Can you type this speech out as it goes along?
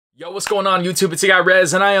Yo, what's going on YouTube? It's your guy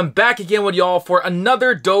Rez, and I am back again with y'all for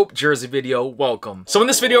another dope jersey video. Welcome. So in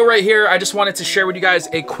this video right here, I just wanted to share with you guys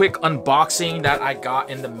a quick unboxing that I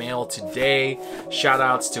got in the mail today. Shout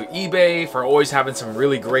outs to eBay for always having some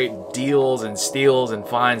really great deals and steals and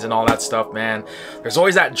finds and all that stuff, man. There's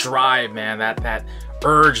always that drive, man, that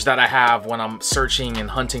urge that I have when I'm searching and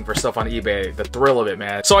hunting for stuff on eBay, the thrill of it,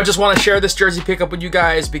 man. So I just want to share this jersey pickup with you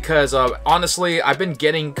guys because honestly, I've been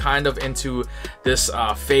getting kind of into this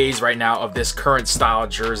phase right now of this current style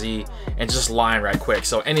jersey and just line right quick.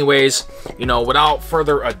 So anyways, you know, without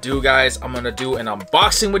further ado, guys, I'm gonna do an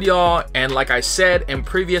unboxing with y'all. And like I said in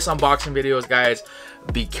previous unboxing videos, guys,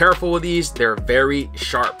 be careful with these, they're very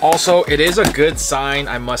sharp. Also, it is a good sign,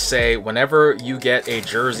 I must say, whenever you get a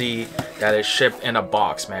jersey that is shipped in a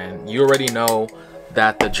box, man, you already know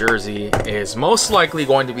that the jersey is most likely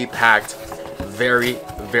going to be packed very,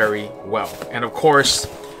 very well. And of course,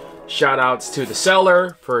 shout outs to the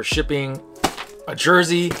seller for shipping a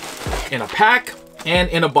jersey in a pack and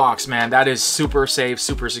in a box, man. That is super safe,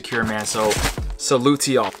 super secure, man. So salute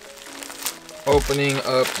to y'all. Opening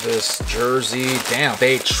up this jersey, damn,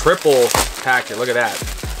 they triple packed it. Look at that,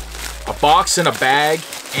 a box in a bag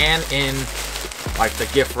and in like the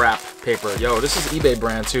gift wrap paper. Yo, this is eBay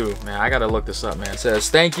brand too, man. I gotta look this up, man. It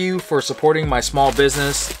says, thank you for supporting my small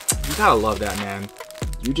business. You gotta love that, man.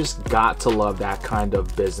 You just got to love that kind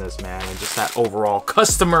of business, man, and just that overall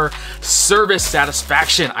customer service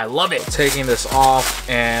satisfaction. I love it. Taking this off,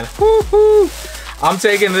 and whoo-hoo, I'm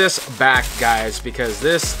taking this back, guys, because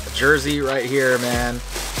this jersey right here, man,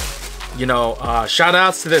 you know, shout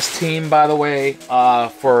outs to this team, by the way,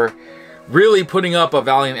 for really putting up a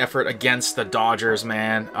valiant effort against the Dodgers,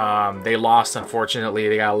 man. They lost, unfortunately.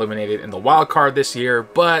 They got eliminated in the wild card this year,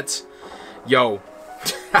 but yo,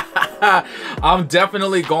 I'm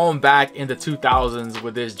definitely going back into 2000s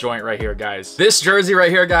with this joint right here, guys. This jersey right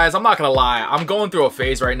here, guys, I'm not gonna lie, I'm going through a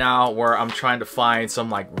phase right now where I'm trying to find some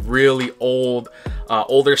like really old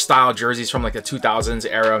older style jerseys from like the 2000s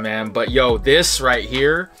era, man. But yo, this right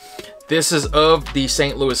here, this is of the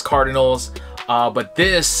St. Louis Cardinals, but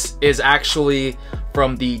this is actually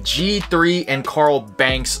from the G3 and Carl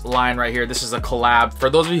Banks line right here. This is a collab. For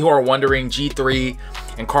those of you who are wondering, G3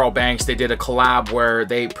 and Carl Banks, they did a collab where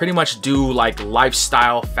they pretty much do like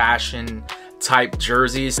lifestyle fashion type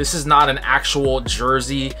jerseys. This is not an actual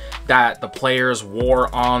jersey that the players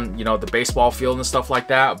wore on, you know, the baseball field and stuff like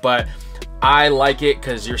that, but I like it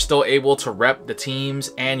because you're still able to rep the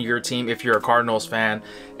teams and your team if you're a Cardinals fan,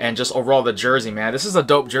 and just overall the jersey, man. This is a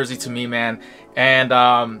dope jersey to me, man.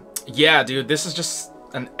 And yeah, dude, this is just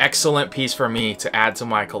an excellent piece for me to add to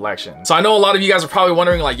my collection. So I know a lot of you guys are probably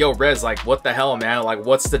wondering like, yo, Rez, like what the hell, man? Like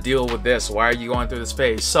what's the deal with this? Why are you going through this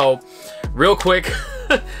phase? So real quick,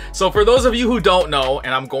 so for those of you who don't know,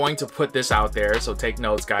 and I'm going to put this out there, so take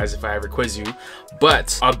notes, guys, if I ever quiz you,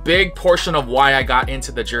 but a big portion of why I got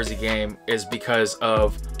into the jersey game is because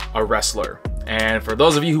of a wrestler. And for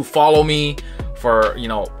those of you who follow me for, you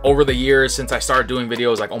know, over the years since I started doing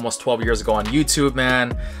videos like almost 12 years ago on YouTube,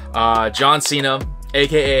 man, John Cena,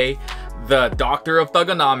 aka the Doctor of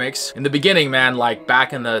Thugonomics. In the beginning, man, like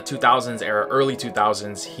back in the 2000s era, early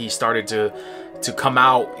 2000s, he started to come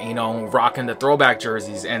out, you know, rocking the throwback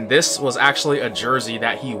jerseys, and this was actually a jersey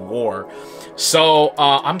that he wore. So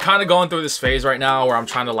I'm kind of going through this phase right now where I'm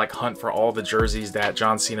trying to like hunt for all the jerseys that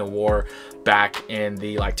John Cena wore back in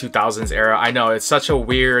the like 2000s era. I know it's such a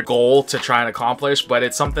weird goal to try and accomplish, but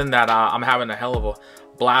it's something that I'm having a hell of a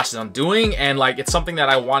blast on doing, and like it's something that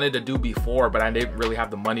I wanted to do before, but I didn't really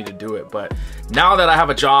have the money to do it. But now that I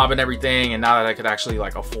have a job and everything, and now that I could actually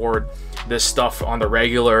like afford this stuff on the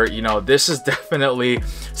regular, you know, this is definitely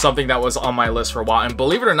something that was on my list for a while. And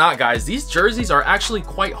believe it or not, guys, these jerseys are actually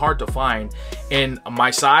quite hard to find in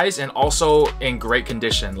my size and also in great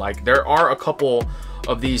condition. Like there are a couple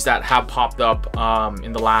of these that have popped up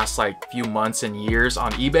in the last like few months and years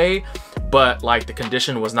on eBay, but like the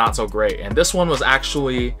condition was not so great, and this one was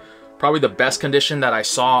actually probably the best condition that I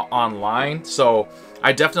saw online. So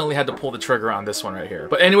I definitely had to pull the trigger on this one right here.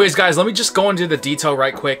 But anyways, guys, let me just go into the detail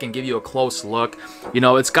right quick and give you a close look. You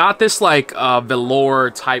know, it's got this like velour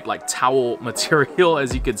type like towel material,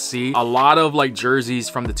 as you can see. A lot of like jerseys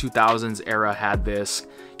from the 2000s era had this.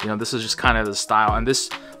 You know, this is just kind of the style. And this,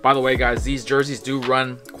 by the way, guys, these jerseys do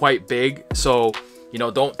run quite big. So, you know,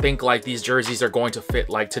 don't think like these jerseys are going to fit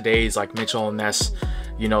like today's like Mitchell and Ness,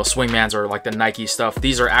 you know, swingmans or like the Nike stuff.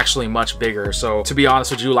 These are actually much bigger. So to be honest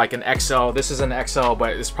with you, like an XL, this is an XL,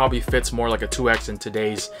 but this probably fits more like a 2X in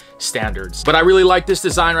today's standards. But I really like this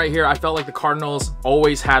design right here. I felt like the Cardinals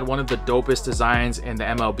always had one of the dopest designs in the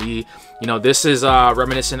MLB. You know, this is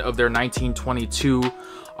reminiscent of their 1922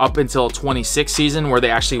 up until 26 season, where they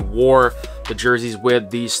actually wore the jerseys with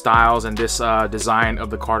these styles and this design of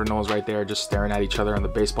the Cardinals right there, just staring at each other on the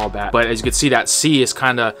baseball bat. But as you can see, that C is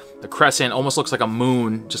kind of the crescent, almost looks like a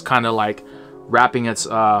moon, just kind of like wrapping its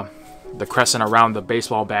the crescent around the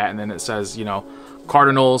baseball bat, and then it says, you know,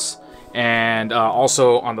 Cardinals. And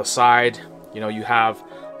also on the side, you know, you have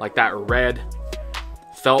like that red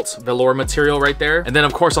felt velour material right there. And then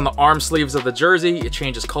of course on the arm sleeves of the jersey, it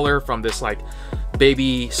changes color from this like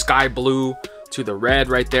baby sky blue to the red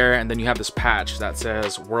right there. And then you have this patch that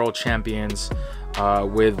says World Champions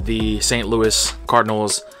with the St. Louis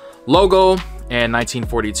Cardinals logo and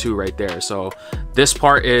 1942 right there. So this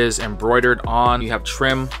part is embroidered on. You have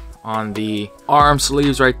trim on the arm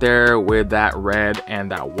sleeves right there with that red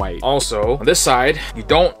and that white. Also on this side, you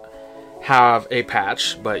don't have a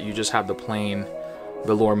patch, but you just have the plain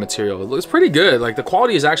velour material. It looks pretty good. Like the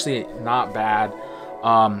quality is actually not bad.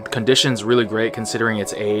 Condition's really great considering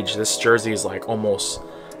its age. This jersey is like almost,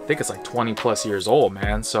 I think it's like 20 plus years old,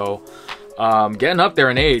 man. So getting up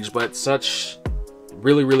there in age, but such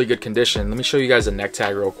really good condition. Let me show you guys a neck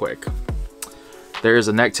tag real quick. There's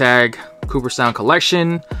a neck tag, Cooperstown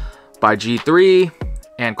collection by G3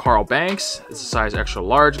 and Carl Banks. It's a size extra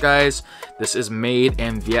large, guys. This is made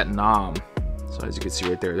in Vietnam. So as you can see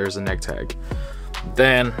right there, there's a neck tag.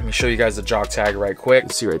 Then let me show you guys the jock tag right quick. You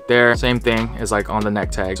see right there, same thing as like on the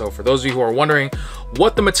neck tag. So for those of you who are wondering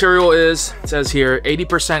what the material is, it says here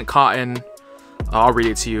 80% cotton. I'll read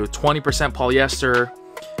it to you. 20% polyester,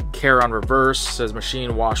 care on reverse, says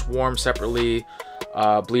machine wash warm separately,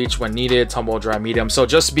 bleach when needed, tumble dry medium. So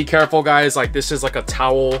just be careful, guys. Like this is like a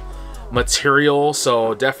towel material,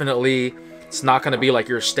 so definitely it's not going to be like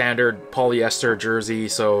your standard polyester jersey.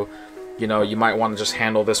 So you know, you might want to just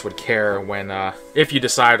handle this with care when if you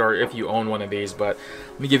decide or if you own one of these. But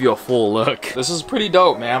let me give you a full look. This is pretty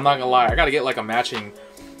dope, man. I'm not gonna lie, I gotta get like a matching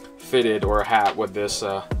fitted or a hat with this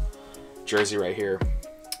jersey right here.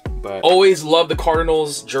 But always love the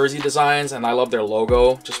Cardinals jersey designs, and I love their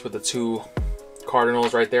logo just with the two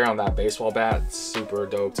Cardinals right there on that baseball bat. It's super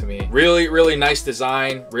dope to me. Really nice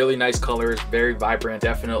design, really nice colors, very vibrant,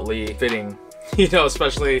 definitely fitting, you know,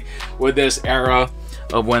 especially with this era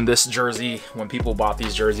of when this jersey, when people bought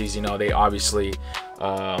these jerseys, you know, they obviously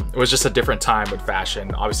it was just a different time with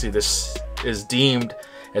fashion. Obviously this is deemed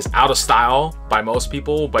as out of style by most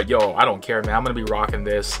people, but yo, I don't care, man. I'm gonna be rocking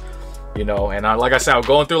this, you know. And like I said, I'm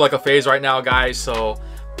going through like a phase right now, guys, so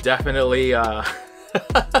definitely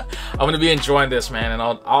I'm gonna be enjoying this, man, and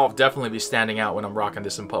I'll definitely be standing out when I'm rocking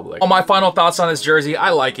this in public. All my final thoughts on this jersey: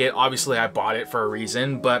 I like it. Obviously I bought it for a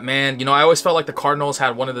reason, but man, you know, I always felt like the Cardinals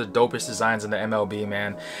had one of the dopest designs in the MLB,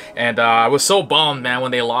 man. And I was so bummed, man,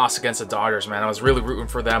 when they lost against the Dodgers, man. I was really rooting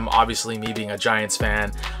for them. Obviously, me being a Giants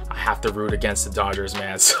fan, I have to root against the Dodgers,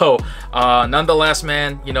 man. So nonetheless,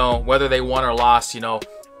 man, you know, whether they won or lost, you know,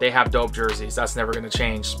 they have dope jerseys. That's never going to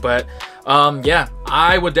change. But yeah,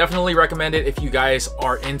 I would definitely recommend it if you guys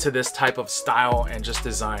are into this type of style and just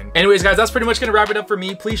design. Anyways, guys, that's pretty much going to wrap it up for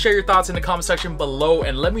me. Please share your thoughts in the comment section below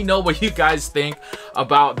and let me know what you guys think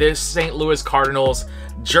about this St. Louis Cardinals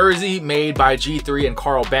jersey made by G3 and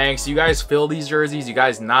Carl Banks. You guys feel these jerseys? You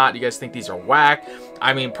guys not? You guys think these are whack?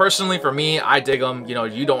 I mean, personally, for me, I dig them. You know,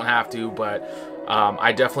 you don't have to, but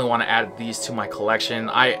I definitely want to add these to my collection.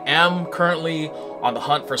 I am currently on the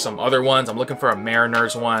hunt for some other ones. I'm looking for a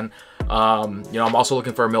Mariners one. You know, I'm also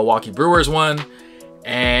looking for a Milwaukee Brewers one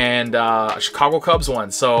and a Chicago Cubs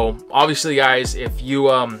one. So obviously, guys, if you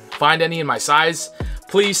find any in my size,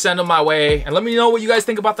 please send them my way and let me know what you guys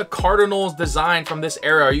think about the Cardinals design from this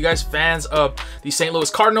era. Are you guys fans of the St. Louis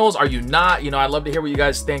Cardinals? Are you not? You know, I'd love to hear what you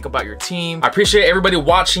guys think about your team. I appreciate everybody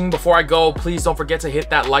watching. Before I go, please don't forget to hit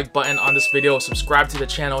that like button on this video, subscribe to the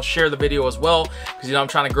channel, share the video as well, because you know I'm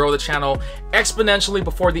trying to grow the channel exponentially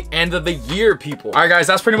before the end of the year, people. All right, guys,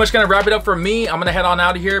 that's pretty much gonna wrap it up for me. I'm gonna head on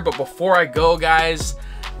out of here, but before I go, guys,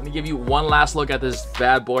 let me give you one last look at this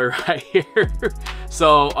bad boy right here.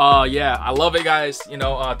 So yeah, I love it, guys. You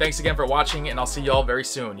know, thanks again for watching, and I'll see y'all very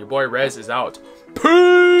soon. Your boy Rez is out.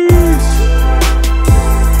 Peace.